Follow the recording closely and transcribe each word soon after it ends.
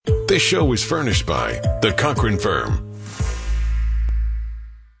This show is furnished by the Cochran Firm.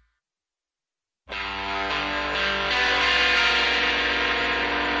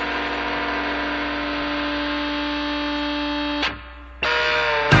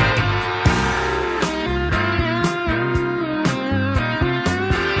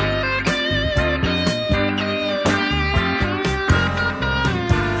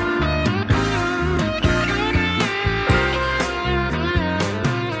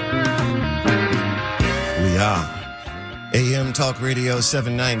 AM Talk Radio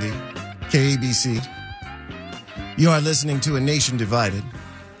 790, KABC. You are listening to A Nation Divided.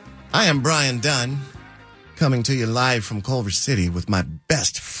 I am Brian Dunn, coming to you live from Culver City with my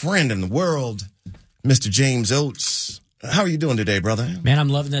best friend in the world, Mr. James Oates. How are you doing today, brother? Man, I'm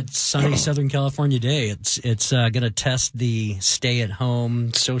loving that sunny Southern California day. It's going to test the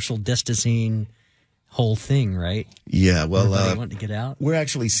stay-at-home, social distancing whole thing, right? Yeah, well, want to get out. We're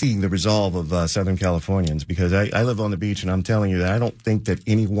actually seeing the resolve of Southern Californians because I live on the beach, and I'm telling you that I don't think that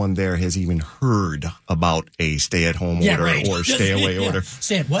anyone there has even heard about a stay-at-home order or stay-away order.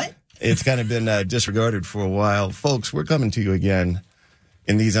 Say what? It's kind of been disregarded for a while. Folks, we're coming to you again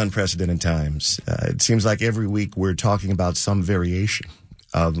in these unprecedented times. It seems like every week we're talking about some variation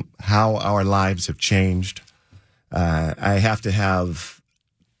of how our lives have changed. I have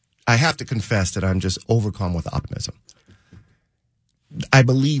to confess that I'm just overcome with optimism. I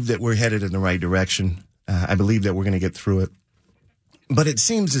believe that we're headed in the right direction. I believe that we're going to get through it. But it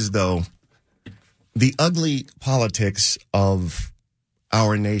seems as though the ugly politics of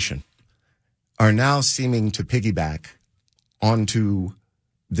our nation are now seeming to piggyback onto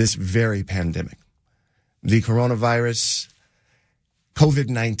this very pandemic. The coronavirus,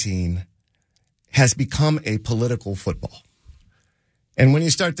 COVID-19, has become a political football. And when you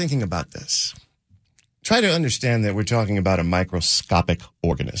start thinking about this, try to understand that we're talking about a microscopic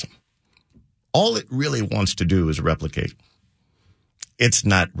organism. All it really wants to do is replicate. It's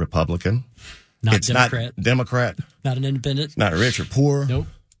not Republican. It's Democrat. Not Democrat. Not an independent. It's not rich or poor. Nope.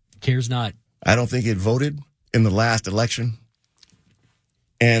 Cares not. I don't think it voted in the last election.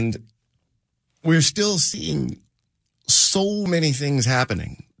 And we're still seeing so many things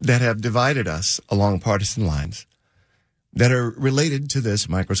happening that have divided us along partisan lines that are related to this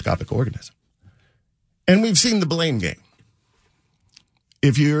microscopic organism. And we've seen the blame game.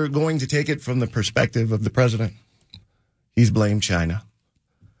 If you're going to take it from the perspective of the president, he's blamed China.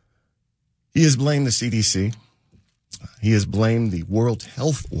 He has blamed the CDC. He has blamed the World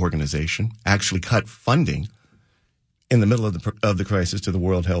Health Organization, actually cut funding in the middle of the crisis to the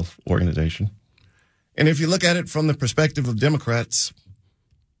World Health Organization. And if you look at it from the perspective of Democrats,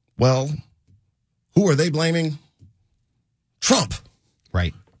 well, who are they blaming? Trump.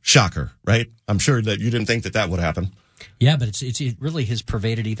 Right. Shocker, right? I'm sure that you didn't think that would happen. Yeah, but it really has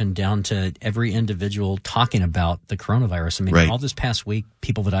pervaded even down to every individual talking about the coronavirus. I mean, all this past week,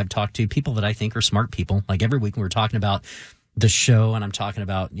 people that I've talked to, people that I think are smart people, like every week we were talking about the show, and I'm talking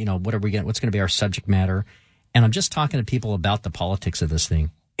about, what's going to be our subject matter. And I'm just talking to people about the politics of this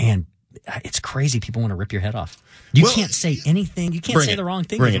thing. And it's crazy. People want to rip your head off. You can't say anything. You can't say the wrong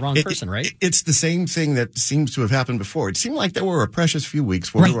thing to the wrong person, right? It's the same thing that seems to have happened before. It seemed like there were a precious few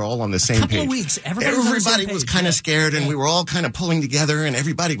weeks where we were all on the same page. A couple of weeks. Everybody was kind of scared, and we were all kind of pulling together, and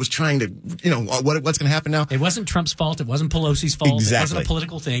everybody was trying to, what's going to happen now? It wasn't Trump's fault. It wasn't Pelosi's fault. Exactly. It wasn't a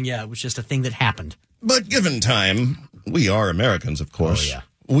political thing. Yeah, it was just a thing that happened. But given time, we are Americans, of course. Oh, yeah.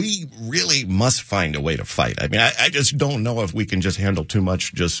 We really must find a way to fight. I mean, I just don't know if we can just handle too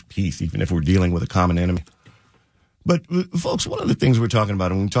much just peace, even if we're dealing with a common enemy. But, folks, one of the things we're talking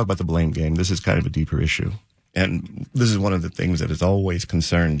about, and when we talk about the blame game, this is kind of a deeper issue. And this is one of the things that has always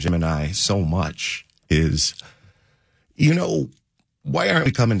concerned Jim and I so much is, why aren't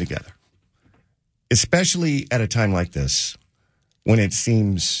we coming together? Especially at a time like this, when it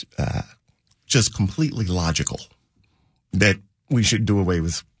seems just completely logical that we should do away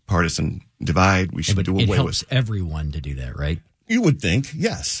with partisan divide. We should do away with. It helps everyone to do that, right? You would think,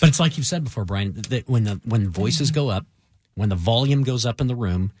 yes. But it's like you said before, Brian, that when voices go up, when the volume goes up in the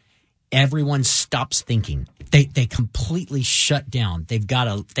room, everyone stops thinking. They completely shut down.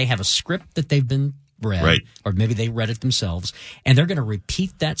 They have a script that they've been read, right, or maybe they read it themselves, and they're going to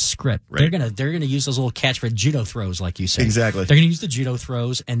repeat that script. Right. They're going to use those little catchphrases, judo throws, like you said. Exactly. They're going to use the judo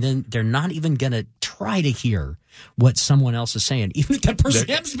throws, and then they're not even going to try to hear what someone else is saying, even if that person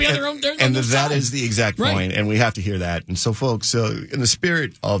happens to be on their own. And that is the exact point, and we have to hear that. And so, folks, in the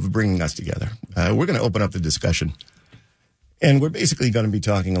spirit of bringing us together, we're going to open up the discussion, and we're basically going to be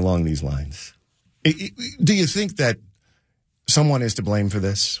talking along these lines. Do you think that someone is to blame for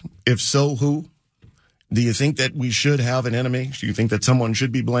this? If so, who? Do you think that we should have an enemy? Do you think that someone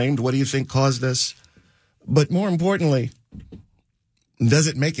should be blamed? What do you think caused this? But more importantly, does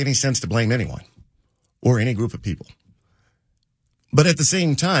it make any sense to blame anyone or any group of people? But at the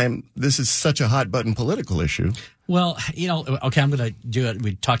same time, this is such a hot button political issue. Well, okay, I'm going to do it.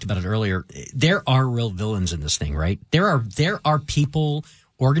 We talked about it earlier. There are real villains in this thing, right? There are people,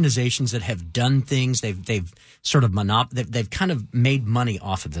 organizations that have done things. They've sort of they've kind of made money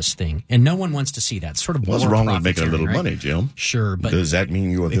off of this thing, and no one wants to see that. It's sort of what's wrong with making a little money, Jim? Sure, but does that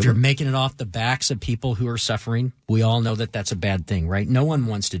mean you're a villain? If you're making it off the backs of people who are suffering, we all know that that's a bad thing, right? No one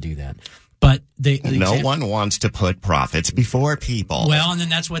wants to do that. But no one wants to put profits before people. Well, and then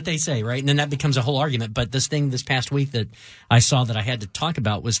that's what they say, right? And then that becomes a whole argument. But this past week that I saw that I had to talk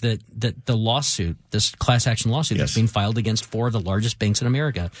about was that the lawsuit, this class action lawsuit that's being filed against 4 of the largest banks in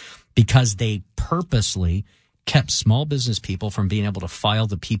America because they purposely kept small business people from being able to file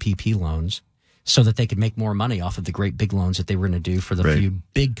the PPP loans so that they could make more money off of the great big loans that they were going to do for the few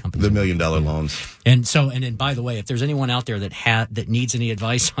big companies. The $1 million loans. And then by the way, if there's anyone out there that needs any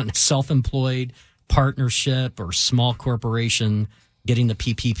advice on a self-employed partnership or small corporation getting the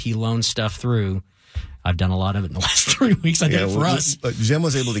PPP loan stuff through, I've done a lot of it in the last 3 weeks. I did it for us. Jim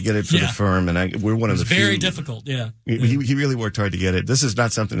was able to get it for the firm, and we're one of the few. Very difficult, yeah. He really worked hard to get it. This is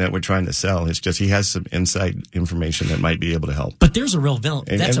not something that we're trying to sell. It's just he has some inside information that might be able to help. But there's a real villain.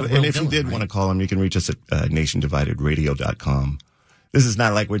 And if you did want to call him, you can reach us at nationdividedradio.com. This is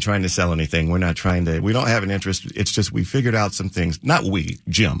not like we're trying to sell anything. We don't have an interest. It's just we figured out some things. Not we,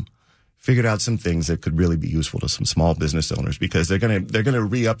 Jim. Figured out some things that could really be useful to some small business owners because they're gonna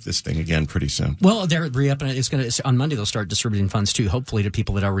re-up this thing again pretty soon. Well, they're re-upping it. On Monday they'll start distributing funds too, hopefully to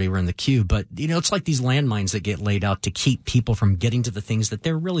people that already were in the queue. But it's like these landmines that get laid out to keep people from getting to the things that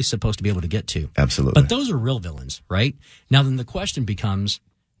they're really supposed to be able to get to. Absolutely. But those are real villains, right? Now then the question becomes,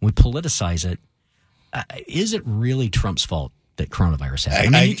 when we politicize it, is it really Trump's fault that coronavirus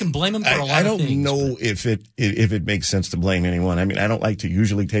happened? I mean, you can blame him for a lot of things. I don't know if it makes sense to blame anyone. I mean, I don't like to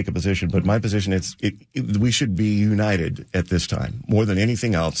usually take a position, but my position is we should be united at this time. More than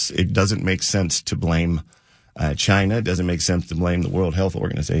anything else, it doesn't make sense to blame China. It doesn't make sense to blame the World Health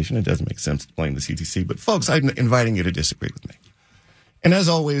Organization. It doesn't make sense to blame the CDC. But folks, I'm inviting you to disagree with me. And as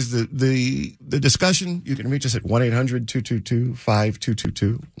always, the discussion, you can reach us at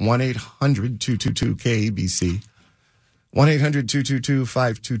 1-800-222-5222, 1-800-222-KABC.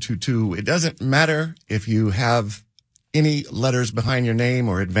 1-800-222-5222. It doesn't matter if you have any letters behind your name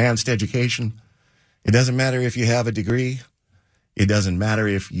or advanced education. It doesn't matter if you have a degree. It doesn't matter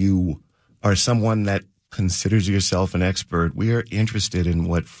if you are someone that considers yourself an expert. We are interested in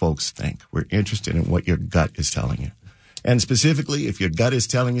what folks think. We're interested in what your gut is telling you. And specifically, if your gut is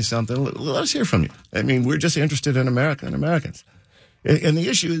telling you something, let us hear from you. I mean, we're just interested in America and Americans. And the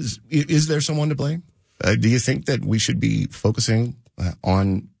issue is there someone to blame? Do you think that we should be focusing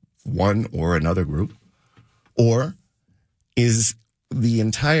on one or another group? Or is the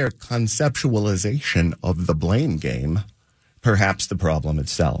entire conceptualization of the blame game perhaps the problem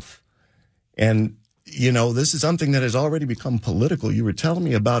itself? And, this is something that has already become political. You were telling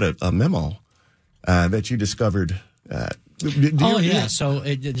me about a memo that you discovered. So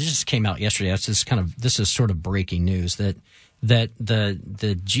it just came out yesterday. This is sort of breaking news that the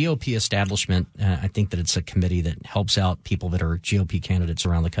GOP establishment, I think that it's a committee that helps out people that are GOP candidates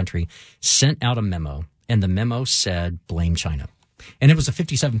around the country, sent out a memo, and the memo said blame China. And it was a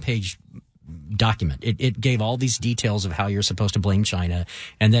 57-page document. It gave all these details of how you're supposed to blame China,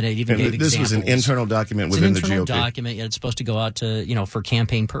 and then it even gave examples. This was an internal document within the GOP. It's an internal document. It's supposed to go out to, for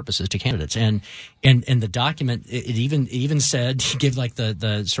campaign purposes to candidates. And the document, it even said, give like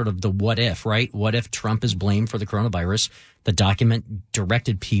the sort of the what if, right? What if Trump is blamed for the coronavirus? The document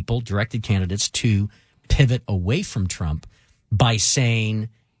directed candidates to pivot away from Trump by saying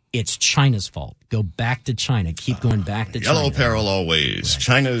it's China's fault. Go back to China. Keep going back to China. Yellow peril always. Right.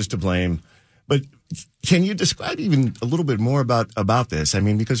 China is to blame. But can you describe even a little bit more about this? I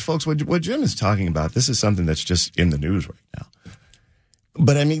mean, because folks, what Jim is talking about, this is something that's just in the news right now.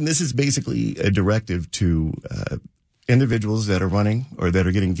 But I mean, this is basically a directive to individuals that are running or that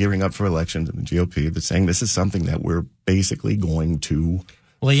are gearing up for elections in the GOP that's saying this is something that we're basically going to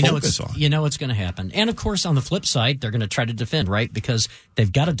focus on. It's going to happen. And of course, on the flip side, they're going to try to defend, right? Because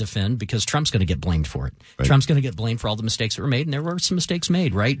they've got to defend because Trump's going to get blamed for it. Right. Trump's going to get blamed for all the mistakes that were made, and there were some mistakes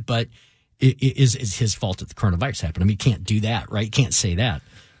made, right? But it is his fault that the coronavirus happened. I mean, you can't do that, right? You can't say that.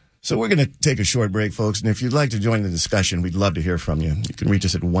 So we're going to take a short break, folks. And if you'd like to join the discussion, we'd love to hear from you. You can reach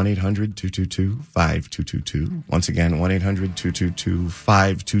us at 1-800-222-5222. Once again,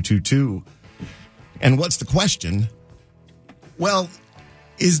 1-800-222-5222. And what's the question? Well,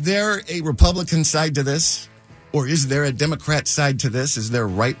 Is there a Republican side to this? Or is there a Democrat side to this? Is there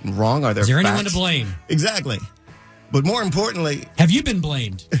right and wrong? Are there Is there facts? anyone to blame? Exactly. But more importantly... Have you been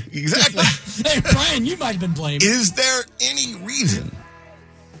blamed? Exactly. Hey, Brian, you might have been blamed. Is there any reason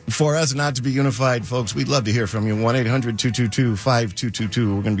for us not to be unified, folks? We'd love to hear from you.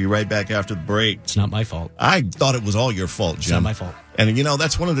 1-800-222-5222. We're going to be right back after the break. It's not my fault. I thought it was all your fault, Jim. It's not my fault. And,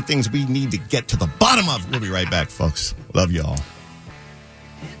 that's one of the things we need to get to the bottom of. We'll be right back, folks. Love y'all.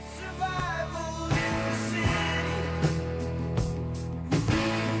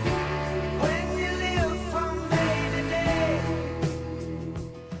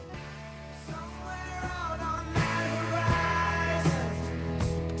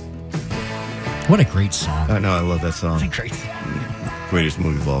 What a great song. I know, I love that song. What a great song. Greatest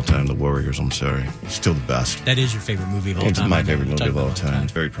movie of all time, The Warriors. I'm sorry. Still the best. That is your favorite movie of all time. It's my favorite movie of all time.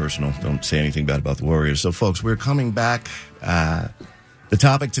 It's very personal. Don't say anything bad about the Warriors. So, folks, we're coming back. The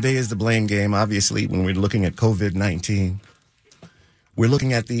topic today is the blame game. Obviously, when we're looking at COVID-19, we're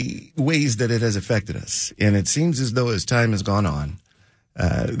looking at the ways that it has affected us. And it seems as though as time has gone on,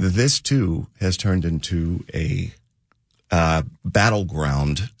 this, too, has turned into a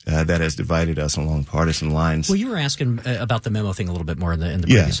battleground that has divided us along partisan lines. Well, you were asking about the memo thing a little bit more in the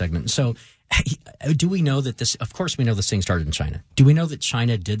previous segment. So do we know that this, of course we know this thing started in China. Do we know that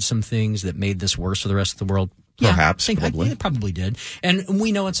China did some things that made this worse for the rest of the world? Perhaps, I probably. think it probably did. And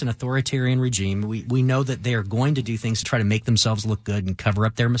we know it's an authoritarian regime. We know that they are going to do things to try to make themselves look good and cover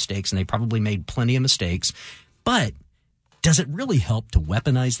up their mistakes, and they probably made plenty of mistakes. But does it really help to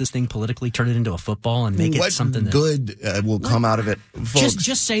weaponize this thing politically, turn it into a football, and make it something that good will come out of it? Folks.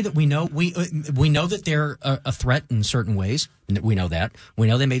 Just say that we know know that they're a threat in certain ways. We know that. We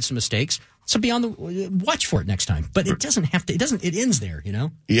know they made some mistakes. So be on the watch for it next time. But it doesn't have to. It ends there.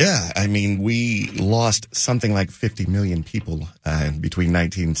 Yeah, I mean, we lost something like 50 million people between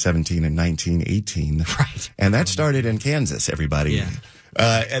 1917 and 1918. Right, and that started in Kansas. Everybody. Yeah.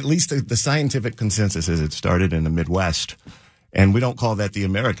 At least the scientific consensus is it started in the Midwest. And we don't call that the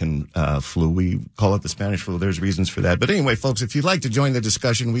American flu. We call it the Spanish flu. There's reasons for that. But anyway, folks, if you'd like to join the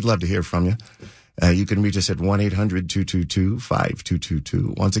discussion, we'd love to hear from you. You can reach us at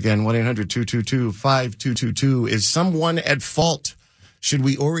 1-800-222-5222. Once again, 1-800-222-5222. Is someone at fault? Should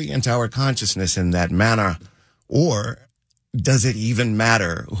we orient our consciousness in that manner? Or does it even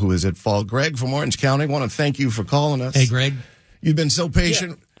matter who is at fault? Greg from Orange County, I want to thank you for calling us. Hey, Greg. You've been so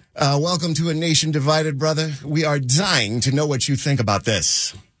patient. Yeah. Welcome to A Nation Divided, brother. We are dying to know what you think about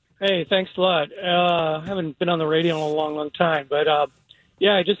this. Hey, thanks a lot. I haven't been on the radio in a long, long time, but I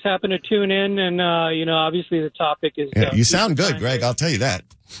just happened to tune in, and obviously the topic is. You sound good, Greg. I'll tell you that.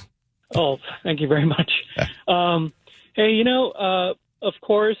 Oh, thank you very much. Hey, of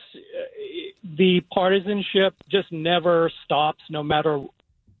course, the partisanship just never stops, no matter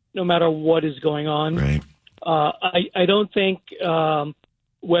what is going on. Right. I don't think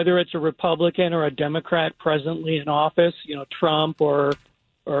whether it's a Republican or a Democrat presently in office, Trump or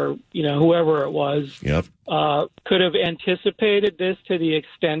whoever it was, yep. Could have anticipated this to the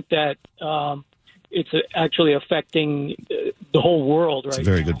extent that it's actually affecting the whole world right now. That's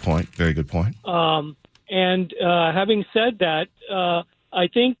a very good point. Very good point. And having said that, I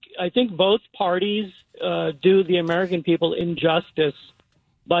think both parties do the American people injustice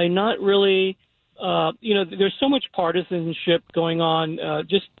by not really. There's so much partisanship going on,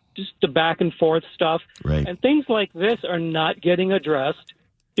 just the back and forth stuff, right. And things like this are not getting addressed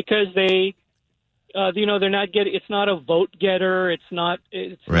because they're not getting. It's not a vote getter. It's not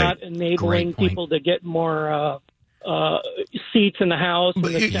not enabling people to get more seats in the House and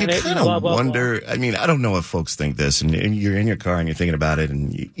the Senate. You kind of wonder. I mean, I don't know if folks think this, and you're in your car and you're thinking about it,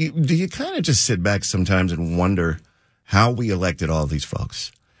 and do you kind of just sit back sometimes and wonder how we elected all these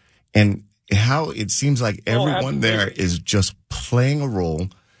folks, and how it seems like everyone there is just playing a role.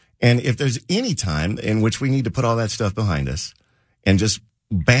 And if there's any time in which we need to put all that stuff behind us and just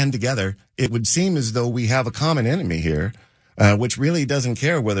band together, it would seem as though we have a common enemy here, which really doesn't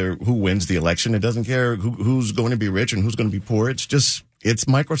care who wins the election. It doesn't care who's going to be rich and who's going to be poor. It's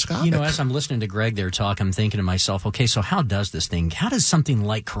microscopic. As I'm listening to Greg there talk, I'm thinking to myself, okay, so how does something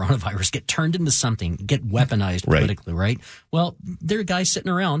like coronavirus get turned into something, get weaponized politically, right? Well, there are guys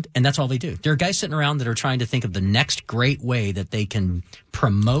sitting around, and that's all they do. There are guys sitting around that are trying to think of the next great way that they can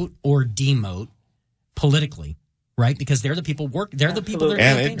promote or demote politically, right? Because they're the people they're the people that are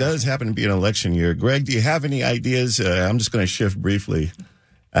And it does happen to be an election year. Greg, do you have any ideas? I'm just going to shift briefly.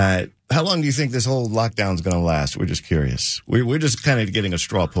 How long do you think this whole lockdown is going to last? We're just curious. We're just kind of getting a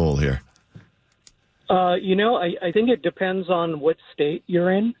straw poll here. I think it depends on what state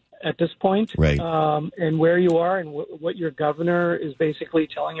you're in. at this point, right? And where you are and what your governor is basically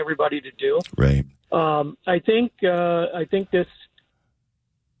telling everybody to do, right? I think this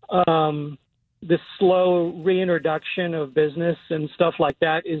slow reintroduction of business and stuff like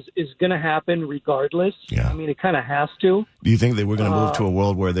that is going to happen regardless. Yeah. I mean, it kind of has to. Do you think that we're going to move to a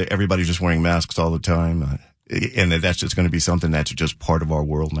world where everybody's just wearing masks all the time, and that's just going to be something that's just part of our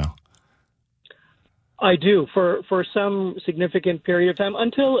world now? I do, for some significant period of time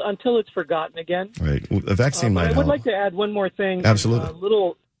until it's forgotten again. Right. Well, a vaccine might help. I would like to add one more thing. Absolutely. A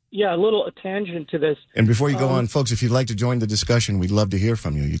little tangent to this. And before you go on, folks, if you'd like to join the discussion, we'd love to hear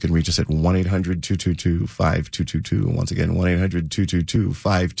from you. You can reach us at 1-800-222-5222. Once again,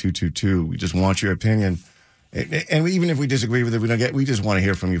 1-800-222-5222. We just want your opinion. And even if we disagree with it, we just want to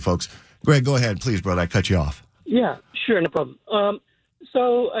hear from you folks. Greg, go ahead, please, brother. I cut you off. Yeah, sure, no problem.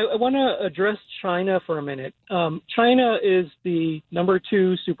 So I want to address China for a minute. China is the number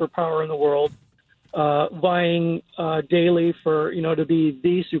 2 superpower in the world, vying daily for, to be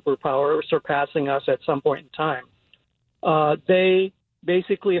the superpower, surpassing us at some point in time. They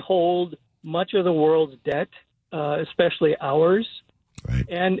basically hold much of the world's debt, especially ours. Right.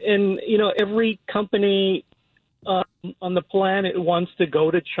 And every company on the planet wants to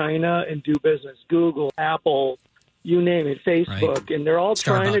go to China and do business. Google, Apple, you name it, Facebook, right. And they're all Starbucks.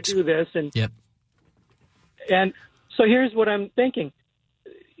 Trying to do this. And yep. And so here's what I'm thinking.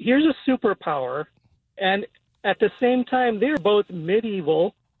 Here's a superpower, and at the same time, they're both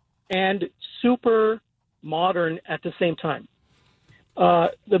medieval and super modern at the same time.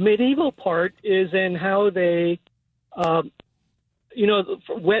 The medieval part is in how they,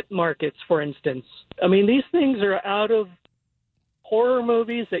 wet markets, for instance. I mean, these things are out of horror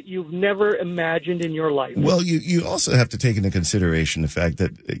movies that you've never imagined in your life. Well, you also have to take into consideration the fact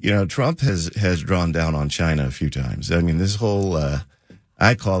that, Trump has drawn down on China a few times. I mean, this whole,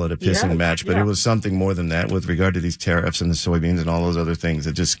 I call it a pissing match, but it was something more than that with regard to these tariffs and the soybeans and all those other things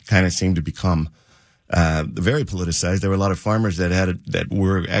that just kind of seemed to become very politicized. There were a lot of farmers that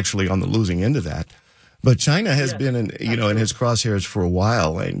were actually on the losing end of that. But China has been in his crosshairs for a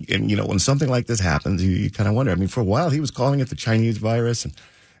while. And when something like this happens, you kind of wonder. I mean, for a while, he was calling it the Chinese virus. And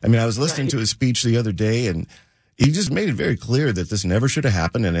I mean, I was listening to his speech the other day, and he just made it very clear that this never should have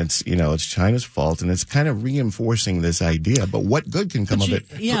happened. And it's China's fault. And it's kind of reinforcing this idea. But what good can come of it?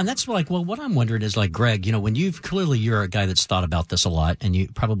 Yeah. And that's what I'm wondering is Greg, when you're a guy that's thought about this a lot, and you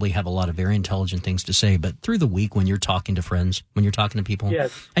probably have a lot of very intelligent things to say, but through the week when you're talking to friends, when you're talking to people,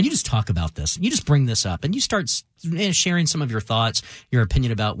 yes. And you just talk about this, you just bring this up and you start sharing some of your thoughts, your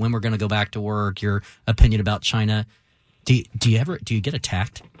opinion about when we're going to go back to work, your opinion about China. Do you get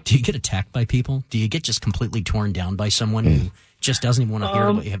attacked? Do you get attacked by people? Do you get just completely torn down by someone who just doesn't even want to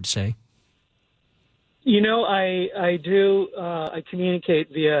hear what you have to say? I do. I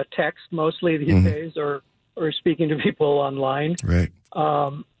communicate via text mostly these days, or speaking to people online. Right.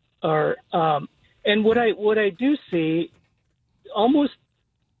 And what I do see almost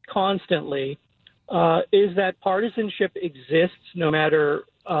constantly is that partisanship exists no matter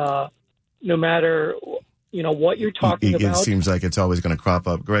what you're talking about. It seems like it's always going to crop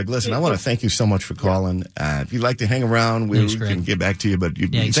up. Greg, listen, I want to thank you so much for calling. If you'd like to hang around, we can get back to you. But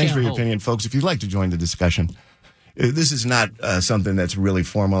thanks for your opinion, folks. If you'd like to join the discussion, this is not something that's really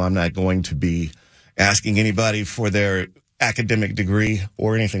formal. I'm not going to be asking anybody for their academic degree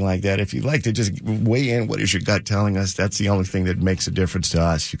or anything like that. If you'd like to just weigh in, what is your gut telling us? That's the only thing that makes a difference to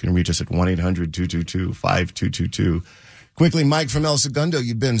us. You can reach us at 1-800-222-5222. Quickly, Mike from El Segundo,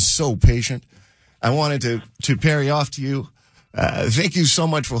 you've been so patient. I wanted to parry off to you. Thank you so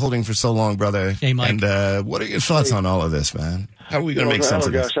much for holding for so long, brother. Hey, Mike. And what are your thoughts on all of this, man? How are we going to make sense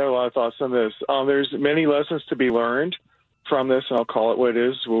of this? I have a lot of thoughts on this. There's many lessons to be learned from this, and I'll call it what it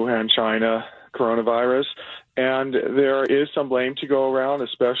is, Wuhan, China, coronavirus. And there is some blame to go around,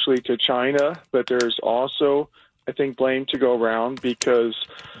 especially to China, but there's also, I think, blame to go around because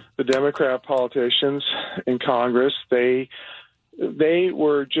the Democrat politicians in Congress, they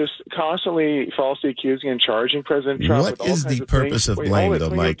were just constantly falsely accusing and charging President Trump. What is the purpose of blame, though,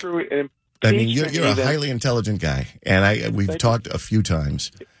 Mike? I mean, you're a highly intelligent guy, and we've talked a few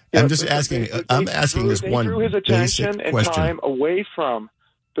times. I'm just asking. I'm asking this one basic question. And time away from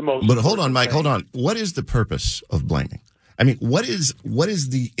the most. But hold on, Mike. Hold on. What is the purpose of blaming? I mean, what is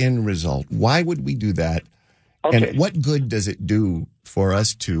the end result? Why would we do that? Okay. And what good does it do for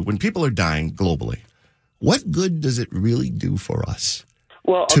us when people are dying globally? What good does it really do for us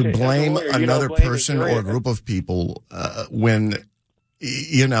to blame another person or a group of people when,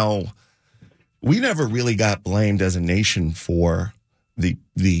 we never really got blamed as a nation for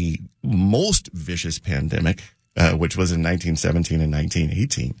the most vicious pandemic, which was in 1917 and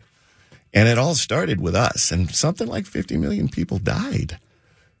 1918. And it all started with us, and something like 50 million people died.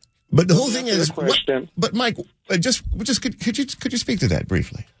 But the whole thing is, but Mike, could you speak to that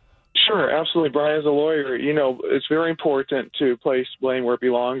briefly? Sure, absolutely. Brian, as a lawyer, it's very important to place blame where it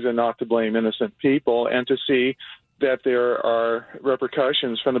belongs and not to blame innocent people, and to see that there are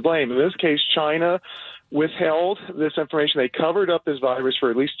repercussions from the blame. In this case, China withheld this information. They covered up this virus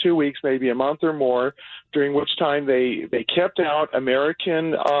for at least 2 weeks, maybe a month or more, during which time they kept out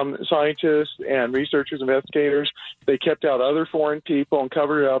American scientists and researchers, investigators. They kept out other foreign people and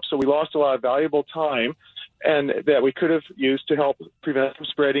covered it up. So we lost a lot of valuable time and that we could have used to help prevent from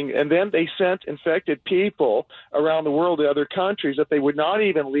spreading. And then they sent infected people around the world to other countries that they would not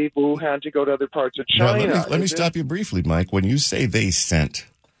even leave Wuhan to go to other parts of China. Now, let me stop you briefly, Mike. When you say they sent,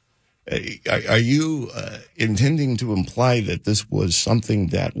 are you intending to imply that this was something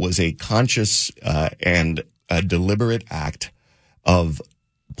that was a conscious and a deliberate act of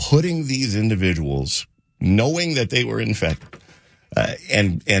putting these individuals, knowing that they were infected,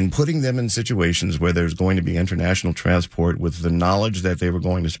 and putting them in situations where there's going to be international transport with the knowledge that they were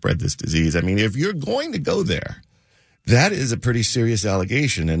going to spread this disease? I mean, if you're going to go there, that is a pretty serious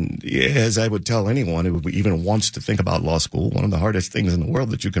allegation. And as I would tell anyone who even wants to think about law school, one of the hardest things in the world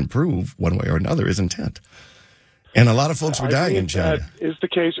that you can prove one way or another is intent. And a lot of folks were dying in China. That is the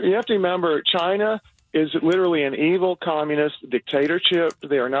case. You have to remember, China is literally an evil communist dictatorship.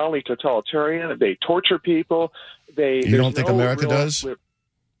 They are not only totalitarian, they torture people. You don't think America does?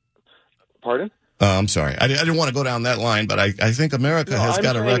 Pardon? I'm sorry. I didn't want to go down that line, but I think America has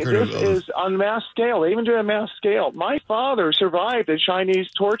got a record of... This is on mass scale. They even do it on mass scale. My father survived a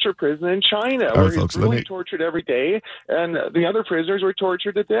Chinese torture prison in China, where he was brutally tortured every day, and the other prisoners were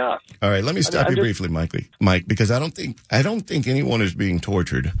tortured to death. All right, let me stop you briefly, Mike, because I don't think anyone is being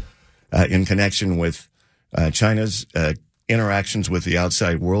tortured in connection with China's interactions with the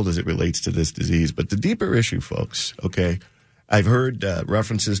outside world as it relates to this disease. But the deeper issue, folks, okay... I've heard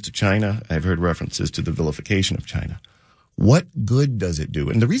references to China. I've heard references to the vilification of China. What good does it do?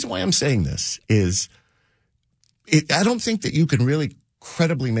 And the reason why I'm saying this is I don't think that you can really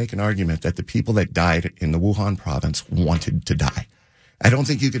credibly make an argument that the people that died in the Wuhan province wanted to die. I don't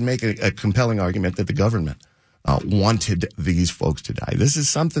think you can make a compelling argument that the government wanted these folks to die. This is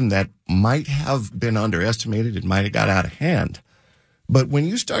something that might have been underestimated. It might have got out of hand. But when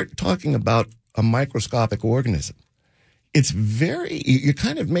you start talking about a microscopic organism, you're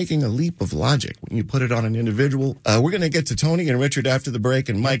kind of making a leap of logic when you put it on an individual. We're going to get to Tony and Richard after the break,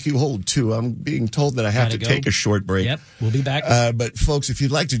 and Mike, you hold too. I'm being told that I have to take a short break. Yep, we'll be back. But folks, if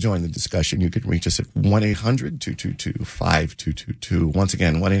you'd like to join the discussion, you can reach us at 1-800-222-5222. Once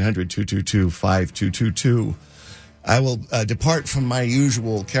again, 1-800-222-5222. I will depart from my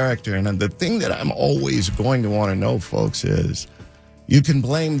usual character, and the thing that I'm always going to want to know, folks, is you can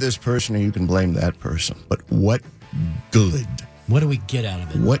blame this person or you can blame that person, but what good? What do we get out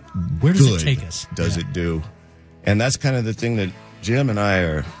of it? Where does it take us? Does it do? And that's kind of the thing that Jim and I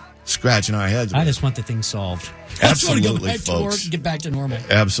are scratching our heads with. I just want the thing solved. Absolutely, I just want to go back folks. to work and get back to normal.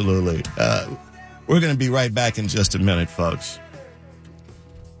 Absolutely. We're going to be right back in just a minute, folks.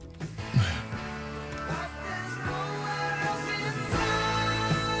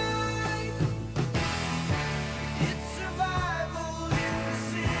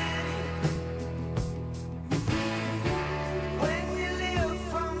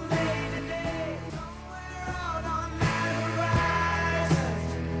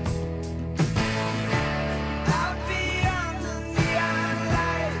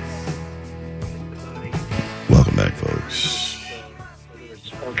 Welcome back, folks. Whether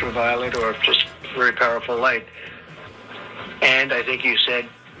it's ultraviolet or just very powerful light. And I think you said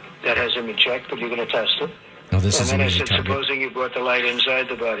that hasn't been checked, but you're going to test it. Oh, this and is then I said, supposing you brought the light inside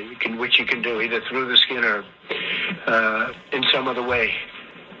the body, which you can do either through the skin or in some other way.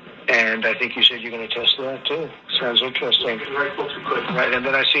 And I think you said you're going to test that too. Sounds interesting. Right, and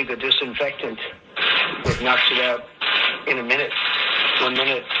then I see the disinfectant. It knocks it out in a minute, 1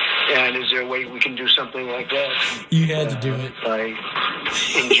 minute. And is there a way we can do something like that? You had to do it. By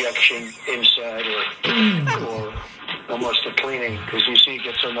injection inside or almost a cleaning. Because you see it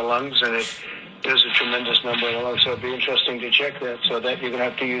gets on the lungs and it does a tremendous number in the lungs. So it'd be interesting to check that. So that you're going to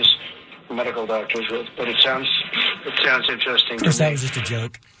have to use medical doctors with. But it sounds interesting to me. That was just a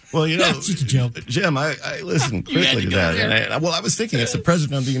joke. Well, you know, it's just a joke. Jim, I listened quickly to that. And I was thinking it's the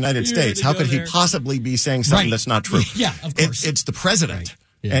president of the United States. How could he possibly be saying something that's not true? Yeah, of course. It's the president. Right.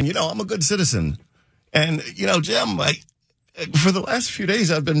 Yeah. And, I'm a good citizen. And, Jim, for the last few days,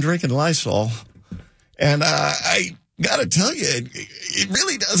 I've been drinking Lysol. And I got to tell you, it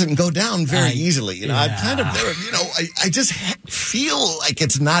really doesn't go down very easily. You know, I'm kind of there. You know, I just feel like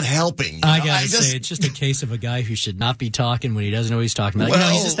it's not helping. I gotta say, it's just a case of a guy who should not be talking when he doesn't know what he's talking about.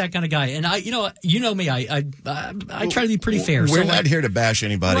 Well, he's just that kind of guy. And you know me. I try to be pretty fair. We're not here to bash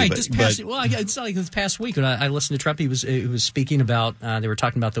anybody, right? But, It's like this past week when I listened to Trump. He was speaking about. They were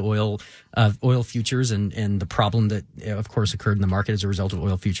talking about the oil futures and the problem that, of course, occurred in the market as a result of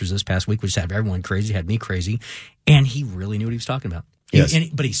oil futures this past week, which had everyone crazy, had me crazy. And he really knew what he was talking about. Yes.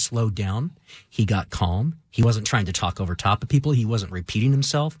 But he slowed down. He got calm. He wasn't trying to talk over top of people. He wasn't repeating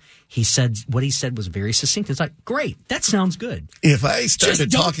himself. He said what he said was very succinct. It's like, great, that sounds good. If I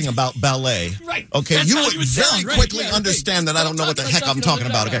started talking about ballet, right? Okay, you would very quickly understand that I don't know what the heck I'm talking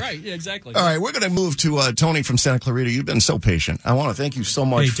about. Okay, right? Yeah, exactly. All right, we're going to move to Tony from Santa Clarita. You've been so patient. I want to thank you so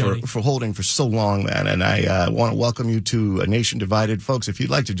much for holding for so long, man. And I want to welcome you to A Nation Divided, folks. If you'd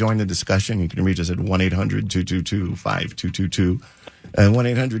like to join the discussion, you can reach us at 1-800-222-5222.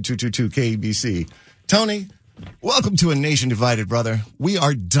 1-800-222-KBC. Tony, welcome to A Nation Divided, brother. We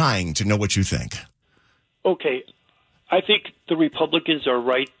are dying to know what you think. Okay. I think the Republicans are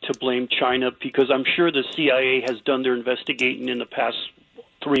right to blame China because I'm sure the CIA has done their investigating in the past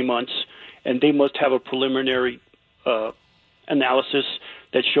 3 months, and they must have a preliminary analysis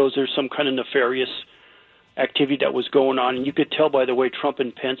that shows there's some kind of nefarious activity that was going on. And you could tell by the way Trump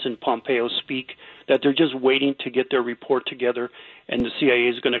and Pence and Pompeo speak that they're just waiting to get their report together, and the CIA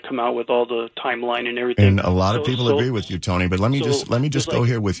is going to come out with all the timeline and everything. And a lot of people agree with you, Tony. But let me just go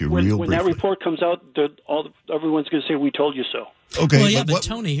here with you real briefly. When that report comes out, everyone's going to say, "We told you so." Okay. Well, yeah, but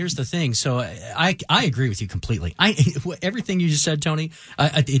Tony, here's the thing. So I agree with you completely. Everything you just said, Tony,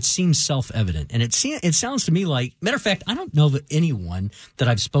 it seems self-evident, and it sounds to me like, matter of fact, I don't know that anyone that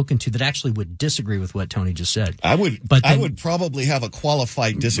I've spoken to that actually would disagree with what Tony just said. I would probably have a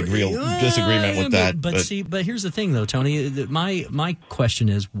qualified disagreement with that. But here's the thing, though, Tony. My question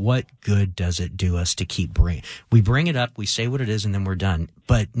is, what good does it do us to keep we bring it up, we say what it is, and then we're done.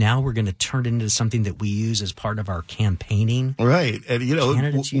 But now we're going to turn it into something that we use as part of our campaigning. Right. And,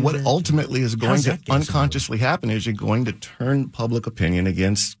 what ultimately is going to unconsciously happen is you're going to turn public opinion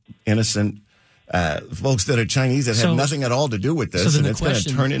against innocent folks that are Chinese that have nothing at all to do with this. And it's going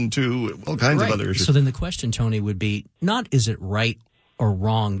to turn into all kinds of other issues. So then the question, Tony, would be not is it right or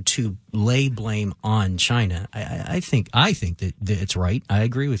wrong to lay blame on China? I think that it's right. I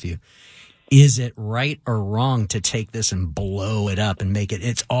agree with you. Is it right or wrong to take this and blow it up and make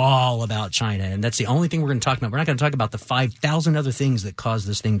it's all about China? And that's the only thing we're going to talk about. We're not going to talk about the 5,000 other things that cause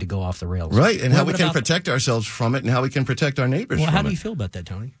this thing to go off the rails. Right, and how we can protect ourselves from it and how we can protect our neighbors from it. Well, how do you feel about that,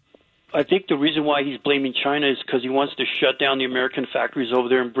 Tony? I think the reason why he's blaming China is because he wants to shut down the American factories over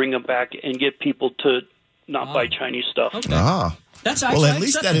there and bring them back and get people to not buy Chinese stuff. Okay. That's actually, well, at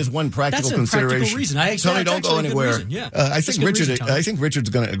least that is one practical consideration. Practical reason. Tony, don't go anywhere. Yeah. I think Richard's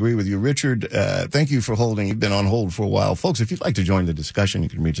going to agree with you. Richard, thank you for holding. You've been on hold for a while. Folks, if you'd like to join the discussion, you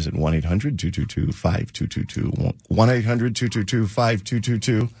can reach us at 1-800-222-5222.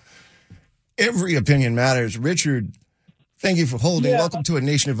 1-800-222-5222. Every opinion matters. Richard, thank you for holding. Yeah. Welcome to A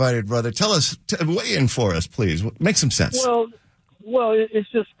Nation Divided, brother. Tell us, weigh in for us, please. Make some sense. Well, it's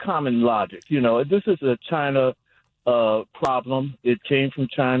just common logic. This is a China problem. It came from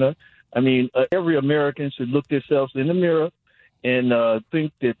China. I mean, every American should look themselves in the mirror and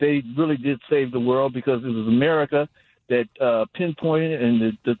think that they really did save the world because it was America that pinpointed,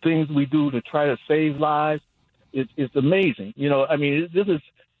 and the things we do to try to save lives, it's amazing. This is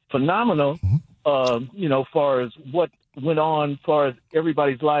phenomenal, far as what went on, as far as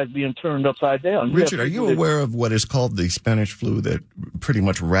everybody's lives being turned upside down. Richard, are you aware of what is called the Spanish flu that pretty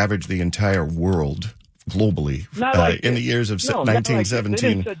much ravaged the entire world globally in the years of 1917? They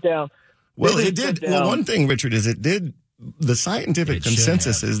didn't shut down. Well, it did. Well, one thing, Richard, is it did. The scientific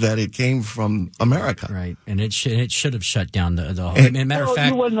consensus is that it came from America, right? And it should have shut down the whole. Matter of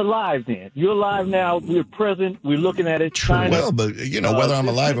fact, you wasn't alive then. You're alive now. We're present. We're looking at it. True. Well, but whether I'm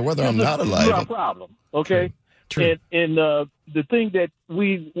alive or whether I'm not alive, it's a problem. Okay. True. And the thing that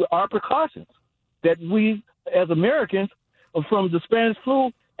our precautions that we as Americans from the Spanish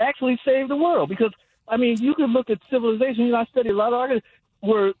flu actually saved the world because. I mean, you can look at civilization. I study a lot of arguments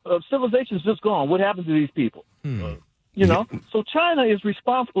where civilization's just gone. What happened to these people? So China is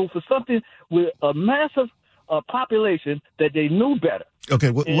responsible for something with a massive population that they knew better. Okay,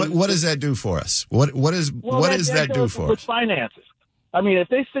 what does that do for us? What does that do for us? With finances. I mean, if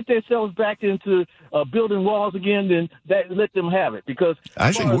they sit themselves back into building walls again, then let them have it. Because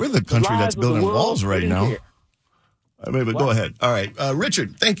I think we're the country that's building walls right now. Here. But go ahead. All right.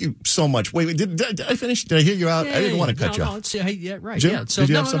 Richard, thank you so much. Wait, did I finish? Did I hear you out? I didn't want to cut you off. Yeah, right. Jim, yeah. So, did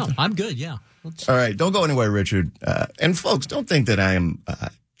you have something? I'm good, yeah. All right, don't go anywhere, Richard. And folks, don't think that I am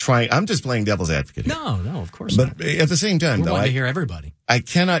trying. I'm just playing devil's advocate here. No, of course not. But at the same time, we're wanting to hear everybody. I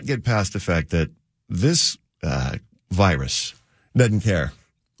cannot get past the fact that this virus doesn't care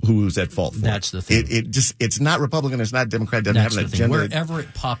who's at fault for it. That's the thing. It's not Republican, it's not Democrat, doesn't have an agenda. Wherever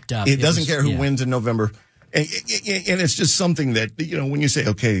it popped up. It doesn't care who wins in November. And it's just something that, when you say,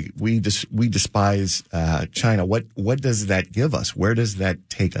 okay, we despise China, what does that give us? Where does that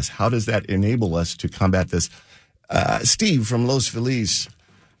take us? How does that enable us to combat this? Steve from Los Feliz,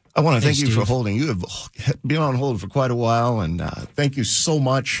 I want to thank you for holding. You have been on hold for quite a while, and thank you so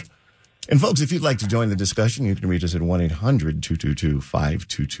much. And folks, if you'd like to join the discussion, you can reach us at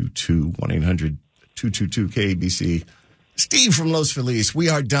 1-800-222-5222, 1-800-222-KBC. Steve from Los Feliz, we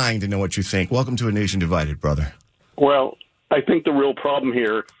are dying to know what you think. Welcome to A Nation Divided, brother. Well, I think the real problem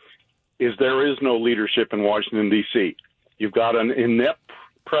here is there is no leadership in Washington, D.C. You've got an inept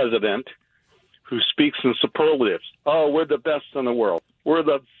president who speaks in superlatives. Oh, we're the best in the world. We're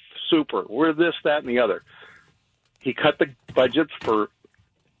the super. We're this, that, and the other. He cut the budgets for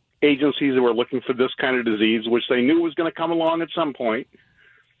agencies that were looking for this kind of disease, which they knew was going to come along at some point.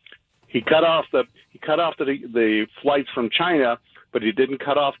 He cut off the flights from China, but he didn't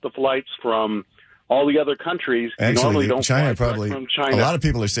cut off the flights from all the other countries. Actually, don't China probably. From China. A lot of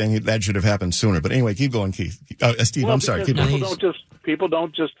people are saying that should have happened sooner. But anyway, keep going, Keith. Steve, I'm sorry. Keep going. People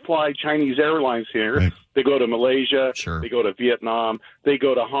don't just fly Chinese airlines here. Right. They go to Malaysia. Sure. They go to Vietnam. They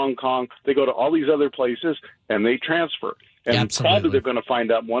go to Hong Kong. They go to all these other places, and they transfer. And probably they're going to find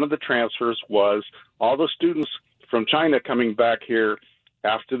out one of the transfers was all the students from China coming back here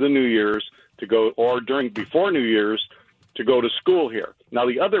after the New Year's to go, or before New Year's to go to school here. Now,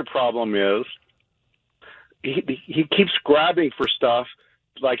 the other problem is he keeps grabbing for stuff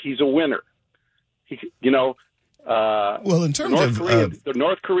like he's a winner. Well, in terms the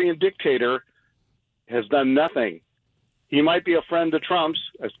North Korean dictator has done nothing. He might be a friend of Trump's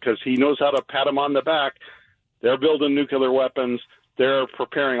because he knows how to pat him on the back. They're building nuclear weapons. They're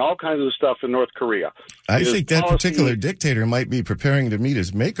preparing all kinds of stuff in North Korea. I think that particular dictator might be preparing to meet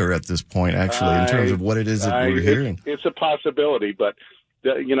his maker at this point, actually, in terms of what it is that we're hearing. It's a possibility, but,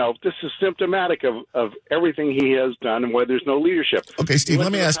 this is symptomatic of everything he has done and where there's no leadership. Okay, Steve,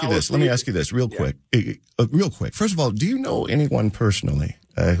 let me ask you this real quick. Real quick. First of all, do you know anyone personally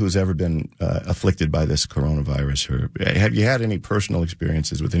who's ever been afflicted by this coronavirus? Or have you had any personal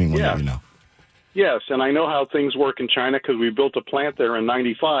experiences with anyone that you know? Yes, and I know how things work in China because we built a plant there in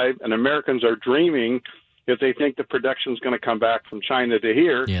 '95, and Americans are dreaming if they think the production's going to come back from China to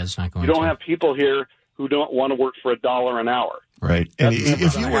here. Yeah, it's not going to. You don't have people here who don't want to work for $1 an hour. Right. And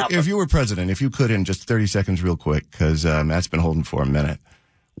if you were president, if you could in just 30 seconds real quick, because Matt's been holding for a minute,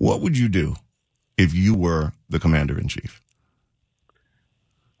 what would you do if you were the commander-in-chief?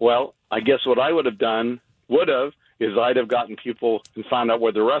 Well, I guess what I would have done is I'd have gotten people and found out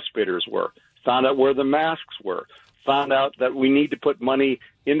where the respirators were. Found out where the masks were, found out that we need to put money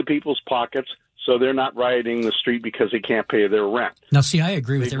into people's pockets so they're not rioting the street because they can't pay their rent. Now, see, I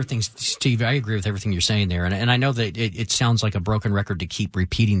agree with everything, Steve. I agree with everything you're saying there. And I know that it sounds like a broken record to keep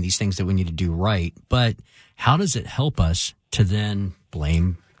repeating these things that we need to do right. But how does it help us to then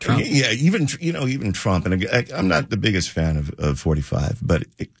blame Trump? Yeah, even Trump. And I'm not the biggest fan of 45, but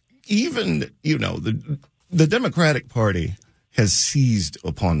even, the Democratic Party has seized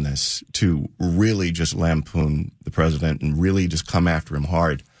upon this to really just lampoon the president and really just come after him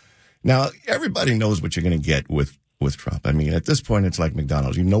hard. Now, everybody knows what you're going to get with Trump. I mean, at this point, it's like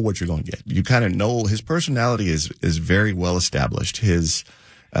McDonald's. You know what you're going to get. You kind of know his personality is very well established.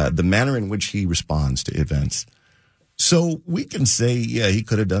 The manner in which he responds to events. So we can say, yeah, he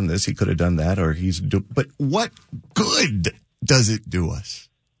could have done this, he could have done that, but what good does it do us?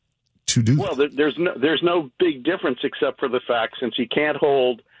 Well, there's no big difference except for the fact since he can't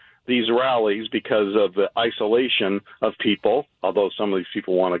hold these rallies because of the isolation of people, although some of these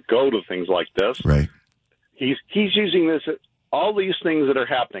people want to go to things like this. Right. He's using this, all these things that are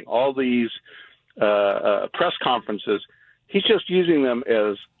happening, all these press conferences, he's just using them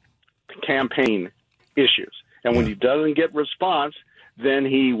as campaign issues. And when he doesn't get response, then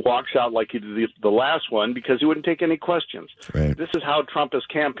he walks out like he did the last one because he wouldn't take any questions. Right. This is how Trump is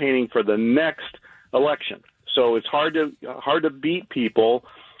campaigning for the next election. So it's hard to beat people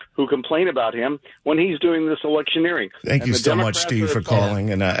who complain about him when he's doing this electioneering. Thank you so much, Steve, for calling.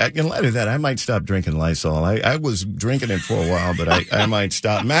 And in light of that, I might stop drinking Lysol. I was drinking it for a while, but I might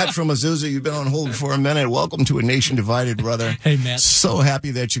stop. Matt from Azusa, you've been on hold for a minute. Welcome to A Nation Divided, brother. Hey, Matt. So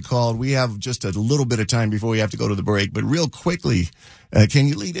happy that you called. We have just a little bit of time before we have to go to the break. But real quickly, can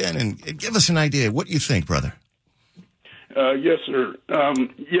you lead in and give us an idea? What do you think, brother? Yes, sir.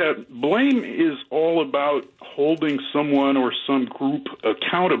 Blame is all about holding someone or some group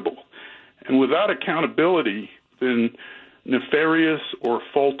accountable. And without accountability, then nefarious or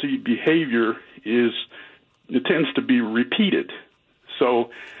faulty behavior tends to be repeated. So,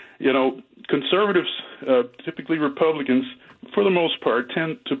 conservatives, typically Republicans, for the most part,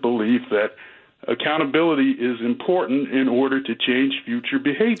 tend to believe that accountability is important in order to change future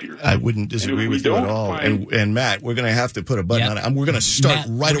behavior. I wouldn't disagree with you at all. And Matt, we're going to have to put a button on it. We're going to start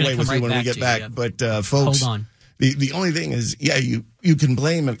right away with you when we get back. But folks, hold on. The only thing is, you can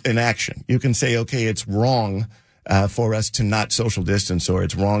blame an action. You can say, okay, it's wrong for us to not social distance, or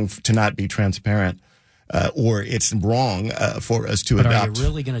it's wrong to not be transparent, or it's wrong for us to adopt. But are you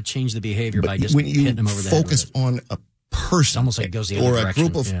really going to change the behavior by just hitting them over the head? When you focus on a person, almost like it goes the or other a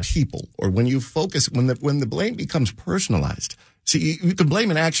group of people, or when you focus, when the blame becomes personalized. See, you can blame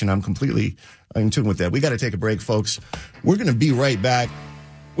an action. I'm completely in tune with that. We got to take a break, folks. We're going to be right back.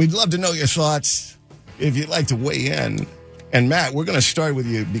 We'd love to know your thoughts if you'd like to weigh in. And Matt, we're going to start with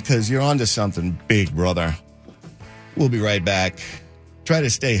you because you're onto something big, brother. We'll be right back. Try to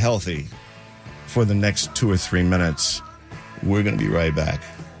stay healthy for the next 2 or 3 minutes. We're going to be right back.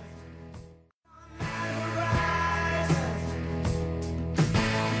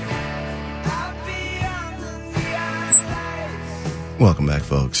 Welcome back,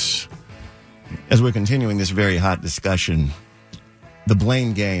 folks. As we're continuing this very hot discussion, the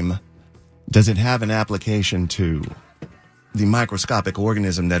blame game, does it have an application to the microscopic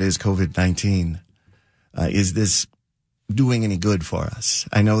organism that is COVID-19? Is this doing any good for us?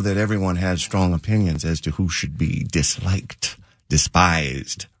 I know that everyone has strong opinions as to who should be disliked,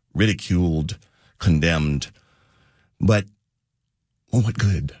 despised, ridiculed, condemned. But what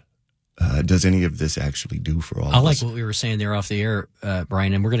good does any of this actually do for all of us? I like what we were saying there off the air,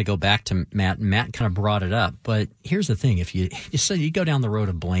 Brian, and we're going to go back to Matt. Matt kind of brought it up, but here's the thing. If you go down the road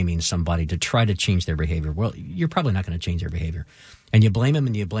of blaming somebody to try to change their behavior, well, you're probably not going to change their behavior. And you blame him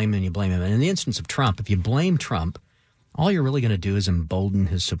and you blame him and you blame him. And in the instance of Trump, if you blame Trump, all you're really going to do is embolden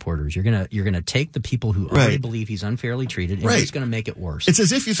his supporters. You're going to take the people who already believe he's unfairly treated, and it's going to make it worse. It's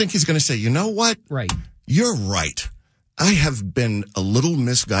as if you think he's going to say, you know what? Right. You're right. I have been a little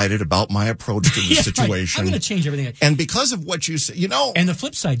misguided about my approach to the situation. I'm going to change everything. And because of what you say, and the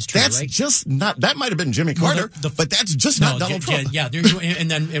flip side's true, that's just not, that might have been Jimmy Carter, but that's just not Donald Trump. Yeah,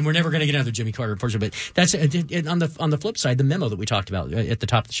 and we're never going to get another Jimmy Carter, unfortunately. But that's on the flip side, the memo that we talked about at the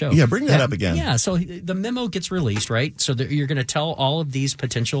top of the show. Yeah, bring that up again. Yeah, so the memo gets released, right? So you're going to tell all these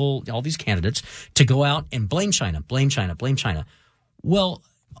candidates to go out and blame China, blame China, blame China. Well,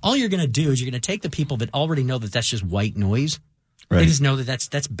 all you're going to do is you're going to take the people that already know that that's just white noise. Right. They just know that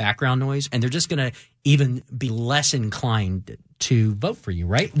that's background noise, and they're just going to even be less inclined to vote for you,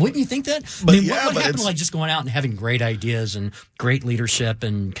 right? Wouldn't you think that? But, what happened to just going out and having great ideas and great leadership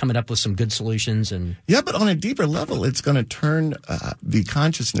and coming up with some good solutions? And but on a deeper level, it's going to turn the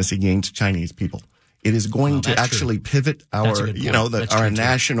consciousness against Chinese people. It is going to actually pivot our, our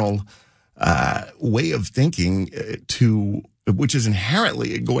national way of thinking to. Which is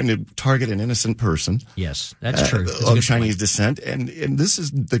inherently going to target an innocent person. Yes, that's true. Of Chinese descent. And this is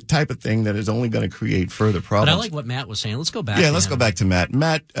the type of thing that is only going to create further problems. But I like what Matt was saying. Let's go back. Yeah, let's go back to Matt.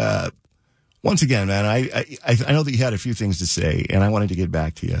 Matt, once again, man, I know that you had a few things to say, and I wanted to get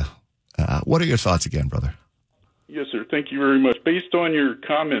back to you. What are your thoughts again, brother? Yes, sir. Thank you very much. Based on your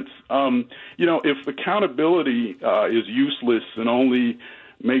comments, if accountability is useless and only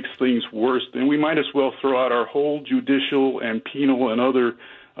makes things worse, then we might as well throw out our whole judicial and penal and other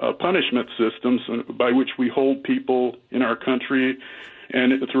punishment systems by which we hold people in our country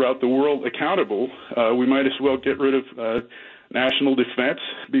and throughout the world accountable. We might as well get rid of national defense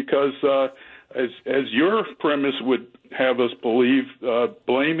because, as your premise would have us believe,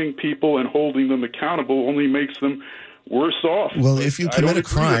 blaming people and holding them accountable only makes them worse off. Well, if you commit a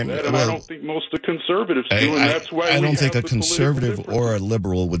crime, I don't think most of the conservatives do, and that's why I don't think a conservative or a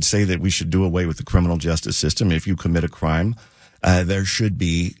liberal would say that we should do away with the criminal justice system. If you commit a crime, there should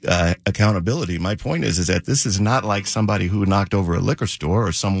be accountability. My point is that this is not like somebody who knocked over a liquor store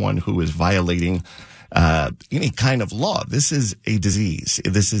or someone who is violating any kind of law. This is a disease.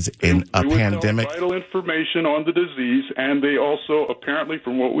 This is a pandemic. Vital information on the disease, and they also, apparently,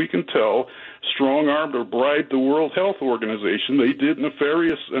 from what we can tell, strong-armed or bribed the World Health Organization. They did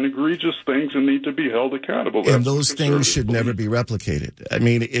nefarious and egregious things and need to be held accountable. And those things should never be replicated. I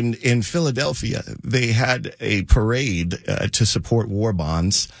mean, in Philadelphia, they had a parade to support war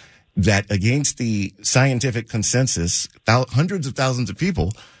bonds that, against the scientific consensus, hundreds of thousands of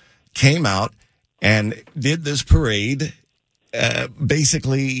people came out and did this parade.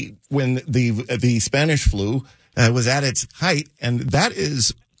 Basically, when the Spanish flu was at its height, and that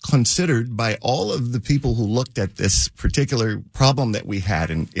is considered by all of the people who looked at this particular problem that we had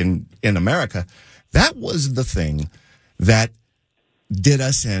in America. That was the thing that did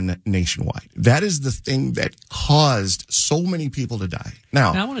us in nationwide. That is the thing that caused so many people to die.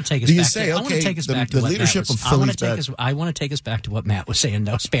 Now I want to take us do you back say, to, okay, I want to take us the, back to the what leadership Matt was, of Philly's bad. I want to take us back to what Matt was saying.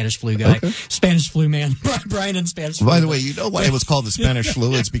 No, Spanish flu guy. Okay. Spanish flu man. Brian and Spanish flu. By the way, you know why it was called the Spanish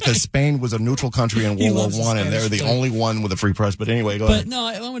flu? It's because Spain was a neutral country in World War I, and they're the only one with a free press. But anyway, go ahead. But no,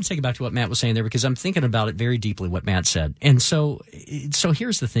 I want to take it back to what Matt was saying there, because I'm thinking about it very deeply, what Matt said. And so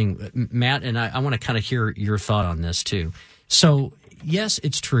here's the thing, Matt, and I want to kind of hear your thought on this too. So, yes,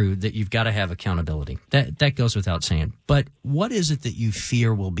 it's true that you've got to have accountability. That goes without saying. But what is it that you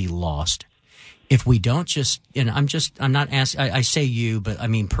fear will be lost if we don't just, and I'm not asking, I say you, but I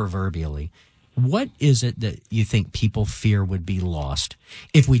mean proverbially. What is it that you think people fear would be lost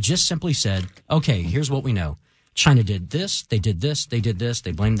if we just simply said, okay, here's what we know. China did this, they did this, they did this,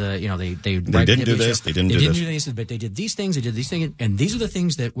 they blamed the, they didn't do this, they didn't do this, but they did these things, they did these things, and these are the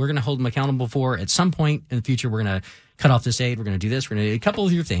things that we're going to hold them accountable for. At some point in the future, we're going to cut off this aid, we're going to do this, we're going to do a couple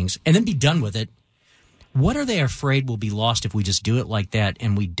of your things, and then be done with it. What are they afraid will be lost if we just do it like that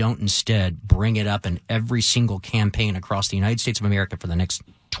and we don't instead bring it up in every single campaign across the United States of America for the next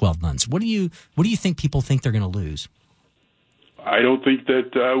 12 months? What do you think people think they're going to lose? I don't think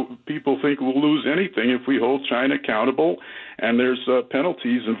that people think we'll lose anything if we hold China accountable, and there's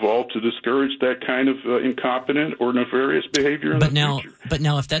penalties involved to discourage that kind of incompetent or nefarious behavior in the future. But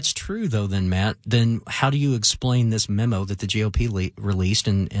now, if that's true, though, then, Matt, then how do you explain this memo that the GOP released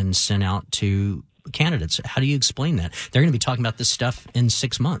and sent out to candidates? How do you explain that? They're going to be talking about this stuff in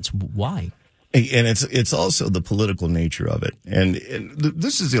 6 months. Why? And it's also the political nature of it. And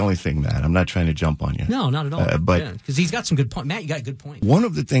this is the only thing, Matt. I'm not trying to jump on you. No, not at all. But because he's got some good points. Matt, you got a good point. One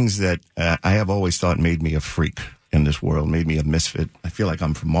of the things that I have always thought made me a freak in this world, made me a misfit, I feel like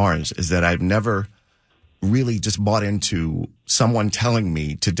I'm from Mars, is that I've never really just bought into someone telling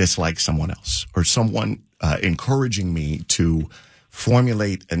me to dislike someone else, or someone encouraging me to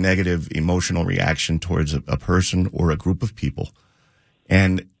formulate a negative emotional reaction towards a person or a group of people.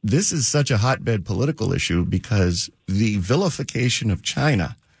 And this is such a hotbed political issue because the vilification of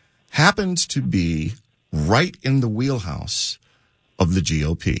China happens to be right in the wheelhouse of the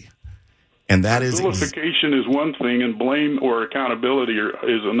GOP. And that is... Vilification is one thing, and blame or accountability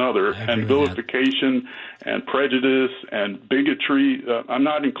is another. And vilification and prejudice and bigotry, I'm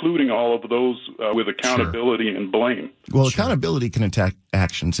not including all of those with accountability and blame. Well, accountability can attack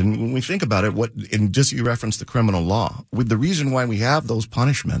actions. And when we think about it, and just you referenced the criminal law, the reason why we have those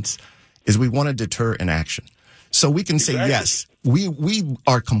punishments is we want to deter an action. So we can say, yes, we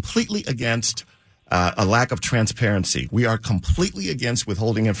are completely against a lack of transparency. We are completely against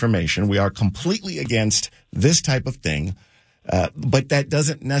withholding information. We are completely against this type of thing. But that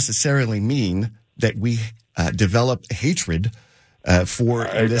doesn't necessarily mean that we develop hatred for,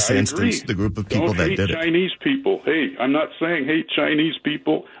 in this instance, the group of people that did it. Don't hate Chinese people. Hey, I'm not saying hate Chinese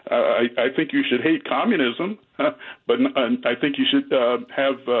people. I think you should hate communism, but I think you should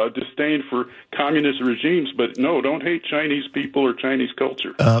have disdain for communist regimes. But no, don't hate Chinese people or Chinese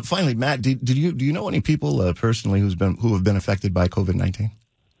culture. Finally, Matt, do you know any people personally who have been affected by COVID-19?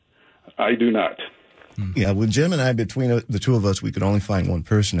 I do not. Yeah, well, Jim and I, between the two of us, we could only find one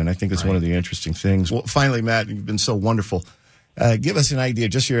person, and I think it's one of the interesting things. Well, finally, Matt, you've been so wonderful. Give us an idea,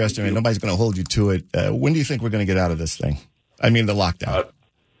 just your estimate. Nobody's going to hold you to it. When do you think we're going to get out of this thing? I mean, the lockdown.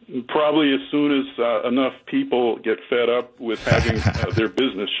 Probably as soon as enough people get fed up with having their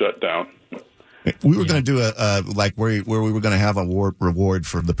business shut down. We were going to do where we were going to have a reward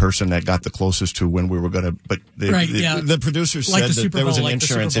for the person that got the closest to when we were going to, but the producers said that there was an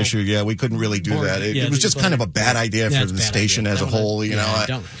insurance issue. Yeah, we couldn't really do that. It was just kind of a bad idea for the station as a whole. You know,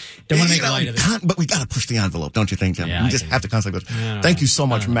 don't want to make light of it. But we got to push the envelope, don't you think, Jim? We just have to constantly push. Thank you so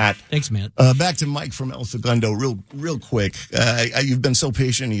much, Matt. Thanks, Matt. Back to Mike from El Segundo, real quick. You've been so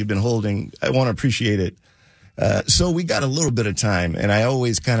patient. You've been holding. I want to appreciate it. So we got a little bit of time, and I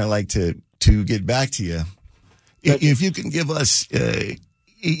always kind of like to get back to you. If you can give us, in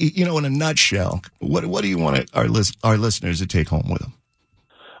a nutshell, what do you want our listeners to take home with them?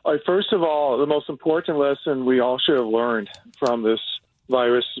 First of all, the most important lesson we all should have learned from this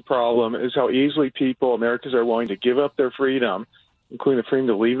virus problem is how easily Americans are willing to give up their freedom, including the freedom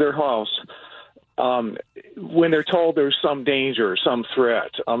to leave their house, when they're told there's some danger, some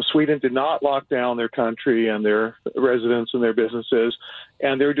threat. Sweden did not lock down their country and their residents and their businesses,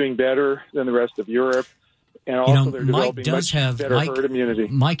 and they're doing better than the rest of Europe. and also they're Mike developing does much have better herd immunity.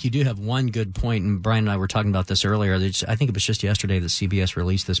 Mike, you do have one good point, and Brian and I were talking about this earlier. I think it was just yesterday that CBS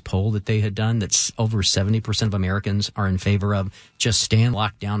released this poll that they had done that's over 70% of Americans are in favor of just staying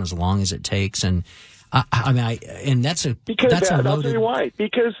locked down as long as it takes. And I'll tell you why.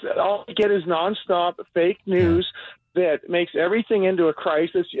 Because all you get is nonstop fake news that makes everything into a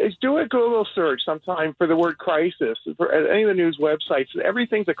crisis. Do a Google search sometime for the word crisis. For any of the news websites,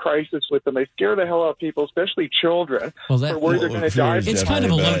 everything's a crisis with them. They scare the hell out of people, especially children. They're worried they're going to die. It's kind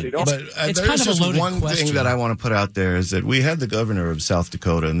of a loaded. There's just one thing that I want to put out there is that we had the governor of South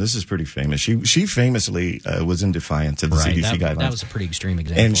Dakota, and this is pretty famous. She famously was in defiance of the CDC guidelines. That was a pretty extreme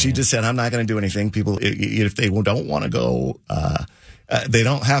example. And she just said, "I'm not going to do anything. People, if they don't want to go." They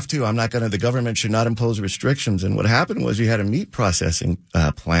don't have to. I'm not going to. The government should not impose restrictions. And what happened was you had a meat processing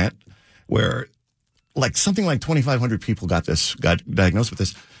plant where something like 2,500 people got diagnosed with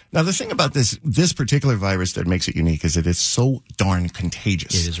this. Now, the thing about this particular virus that makes it unique is that it's so darn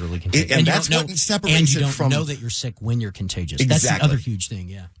contagious. It is really contagious. And that's what separates it from... And you don't know that you're sick when you're contagious. Exactly. That's the other huge thing,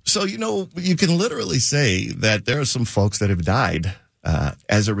 yeah. So, you can literally say that there are some folks that have died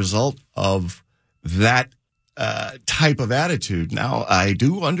as a result of that type of attitude. Now, I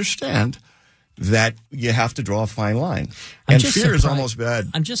do understand that you have to draw a fine line. And fear is almost bad.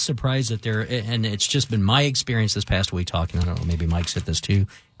 I'm just surprised that and it's just been my experience this past week talking, I don't know, maybe Mike said this too.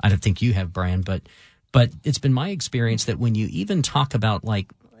 I don't think you have, Brian, but it's been my experience that when you even talk about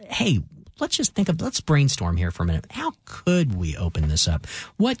hey, let's brainstorm here for a minute. How could we open this up?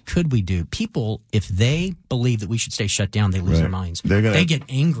 What could we do? People, if they believe that we should stay shut down, they lose their minds. They get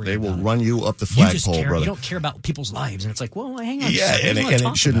angry. They will run you up the flagpole, brother. You don't care about people's lives. And it's well, hang on. Yeah, and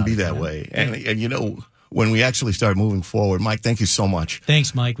it shouldn't be that way. And when we actually start moving forward, Mike, thank you so much.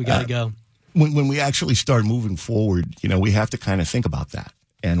 Thanks, Mike. We got to go. When we actually start moving forward, we have to kind of think about that.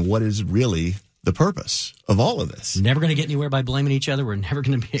 And what is really the purpose of all of this? Never going to get anywhere by blaming each other. We're never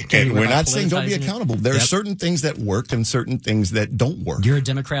going to be. And we're not saying don't be accountable. There are certain things that work and certain things that don't work. You're a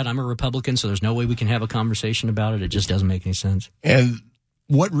Democrat. I'm a Republican. So there's no way we can have a conversation about it. It just doesn't make any sense. And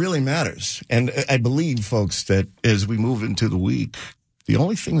what really matters, and I believe, folks, that as we move into the week, the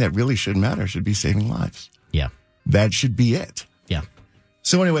only thing that really should matter should be saving lives. Yeah. That should be it. Yeah.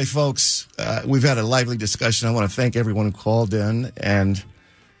 So anyway, folks, we've had a lively discussion. I want to thank everyone who called in, and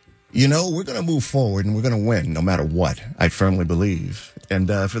we're going to move forward and we're going to win no matter what, I firmly believe. And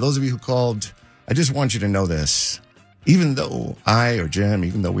for those of you who called, I just want you to know this. Even though I or Jim,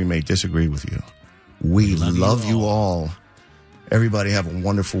 even though we may disagree with you, we love you all. Everybody have a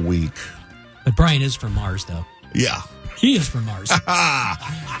wonderful week. But Brian is from Mars, though. Yeah. He is from Mars.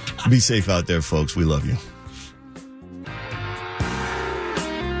 Be safe out there, folks. We love you.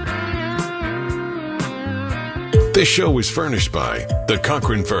 This show is furnished by The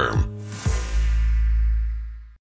Cochran Firm,